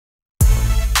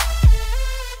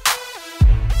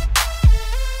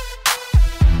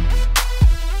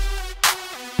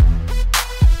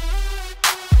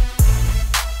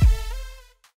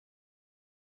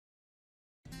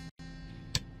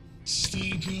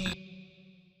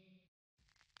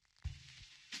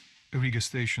Riga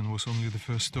station was only the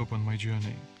first stop on my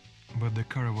journey, but the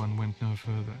caravan went no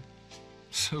further.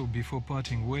 So before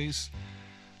parting ways,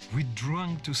 we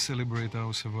drank to celebrate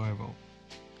our survival.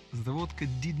 The vodka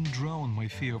didn't drown my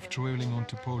fear of traveling on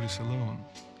to Polis alone,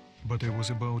 but I was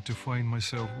about to find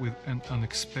myself with an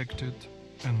unexpected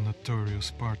and notorious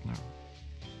partner.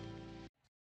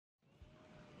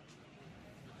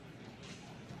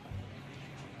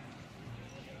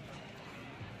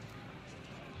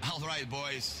 All right,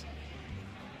 boys.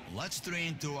 Let's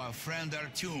train to our friend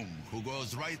Artyom, who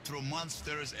goes right through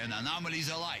monsters and anomalies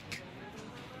alike.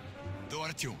 To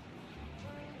Artyom.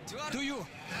 To you!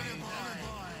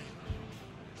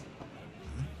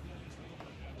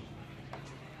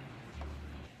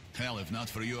 Hell, if not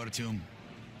for you, Artyom,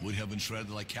 we'd have been shredded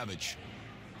like cabbage.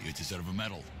 You deserve a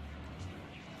medal.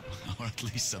 Or at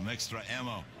least some extra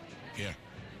ammo. Here,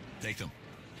 take them.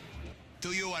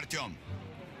 To you, Artyom.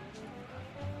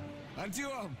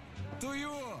 Artyom! To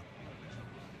you!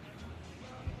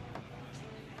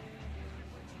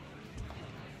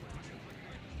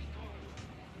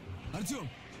 Artyom,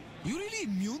 you really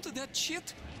immune to that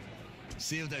shit?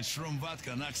 See if that shroom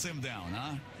vodka knocks him down,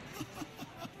 huh?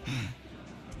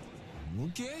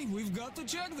 Okay, we've got to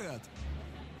check that.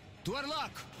 To our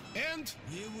luck, and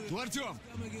to Artyom.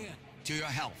 Come again. To your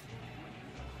health.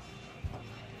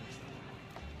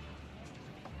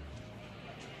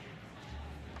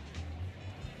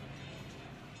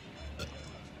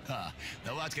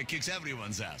 The vodka kicks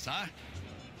everyone's ass, huh?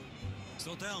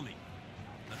 So tell me,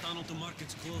 the tunnel to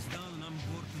market's closed down and I'm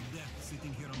bored to death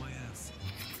sitting here on my ass.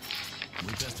 We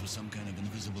passed through some kind of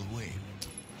invisible wave.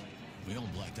 We all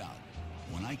blacked out.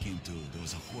 When I came to, there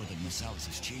was a horde of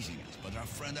Massalis chasing us, but our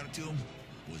friend Artyom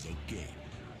was okay.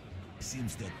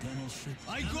 Seems that tunnel shit...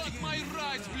 I got my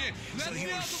rights, bleh! Let me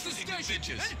out of the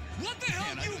station! Hey, what the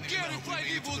hell do you care if I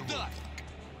live or die?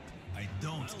 I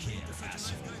don't care,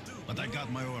 asshole. But I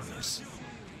got my orders.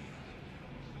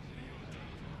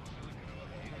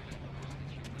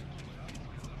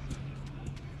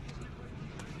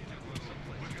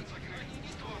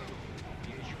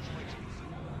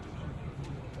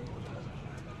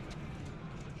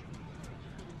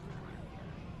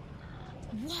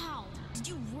 Wow! Did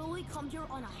you really come here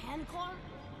on a handcar?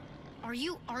 Are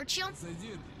you Artyom? I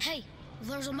did. Hey,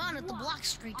 there's a man at the Black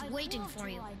Street I waiting love for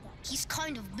to you. ride that. He's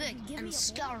kind of big Give me a and bullet.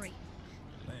 scary.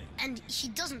 And he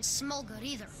doesn't smell good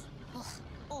either. Ugh.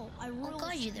 Oh, I really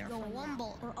guide you should there go for in one now,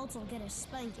 bullet. or else I'll get a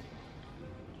spanking.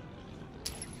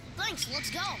 Thanks, let's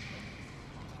go.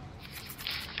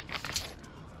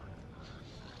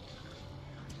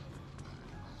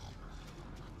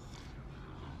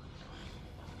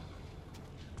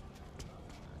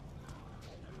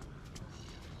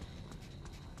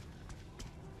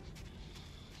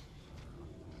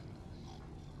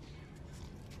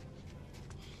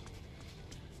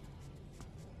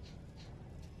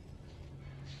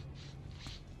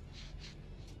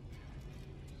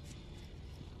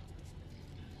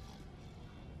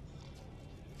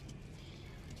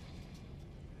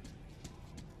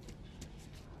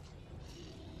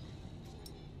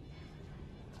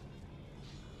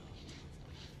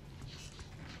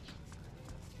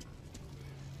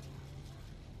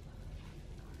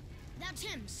 That's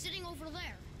him, sitting over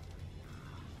there.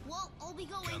 Well, I'll be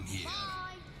going. Come here.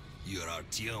 Bye. You're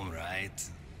Artyom, right?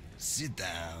 Sit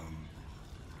down.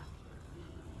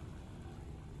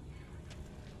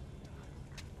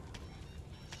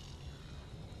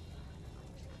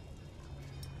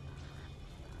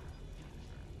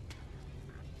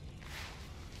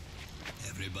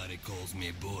 Everybody calls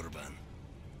me Bourbon.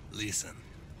 Listen,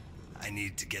 I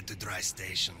need to get to Dry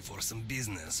Station for some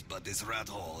business, but this rat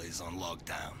hole is on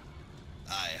lockdown.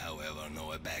 I, however,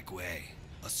 know a back way.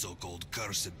 A so-called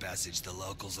cursed passage the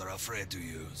locals are afraid to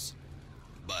use.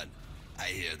 But I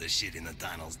hear the shit in the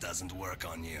tunnels doesn't work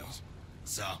on you.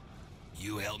 So,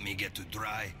 you help me get to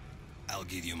Dry, I'll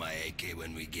give you my AK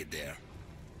when we get there.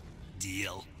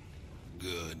 Deal?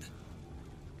 Good.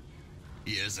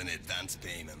 Here's an advance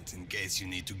payment in case you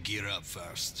need to gear up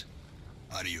first.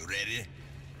 Are you ready?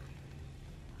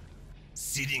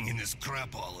 Sitting in this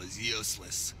crap hole is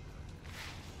useless.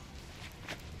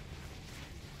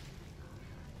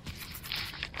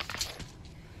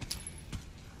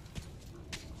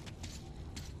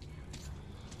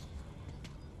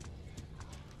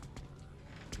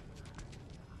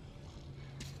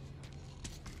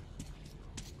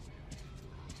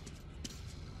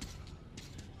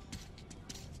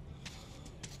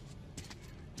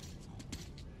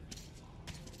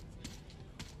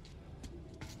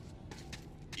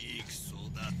 Их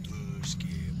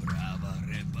солдатушки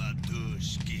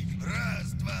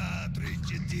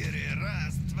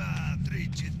три,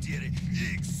 четыре.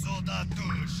 Икс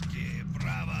сотатушки,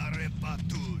 право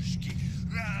репатушки.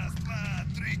 Раз, два,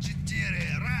 три,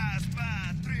 четыре. Раз, два,